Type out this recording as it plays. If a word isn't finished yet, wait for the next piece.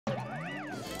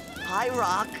Hi,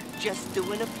 Rock. Just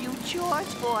doing a few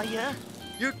chores for you.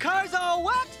 Your car's all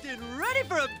waxed and ready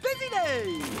for a busy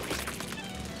day.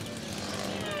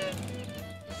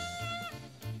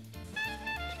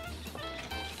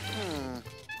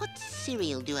 What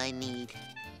cereal do I need?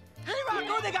 Hey,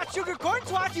 Rocko, they got sugar corn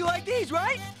swats. You like these,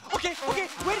 right? Okay,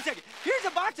 wait a second. Here's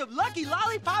a box of Lucky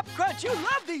Lollipop Crunch. You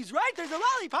love these, right? There's a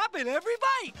lollipop in every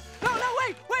bite. No,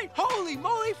 wait. Holy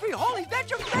moly free holies, that's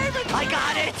your favorite. I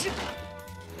got it.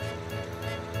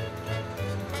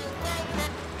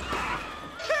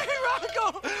 Hey,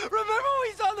 Rocko, remember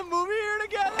we saw the movie here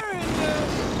together and,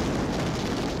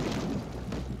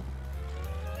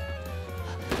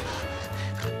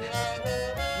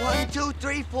 1, 2,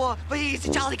 3, 4. But he's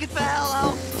a jolly good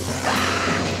fellow.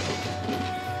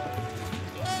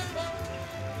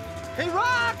 Hey,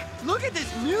 Rock, look at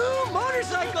this new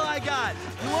motorcycle I got.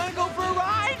 You want to go for a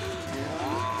ride?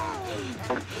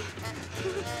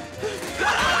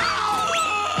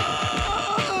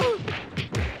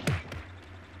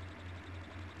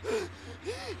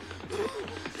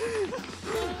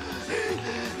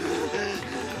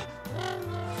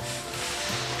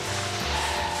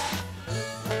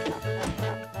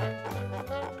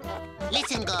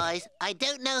 Listen, guys, I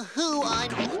don't know who I'm...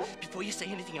 Before you say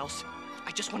anything else,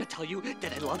 I just want to tell you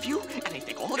that I love you, and I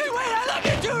think all of Hey, you... wait, I love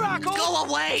you too, Rocko! Go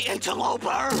away,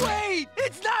 interloper! Wait,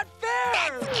 it's not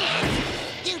fair!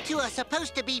 You two are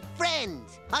supposed to be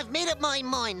friends. I've made up my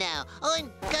mind now.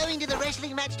 I'm going to the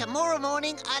wrestling match tomorrow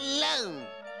morning alone.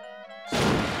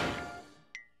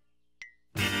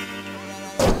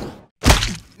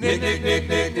 Nick.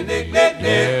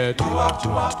 Doo-wop,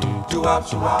 doo-wop, doo-wop, doo-wop,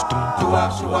 doo-wop,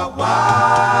 doo-wop, doo-wop,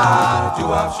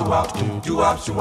 doo-wop, doo-wop, doo-wop, doo-wop,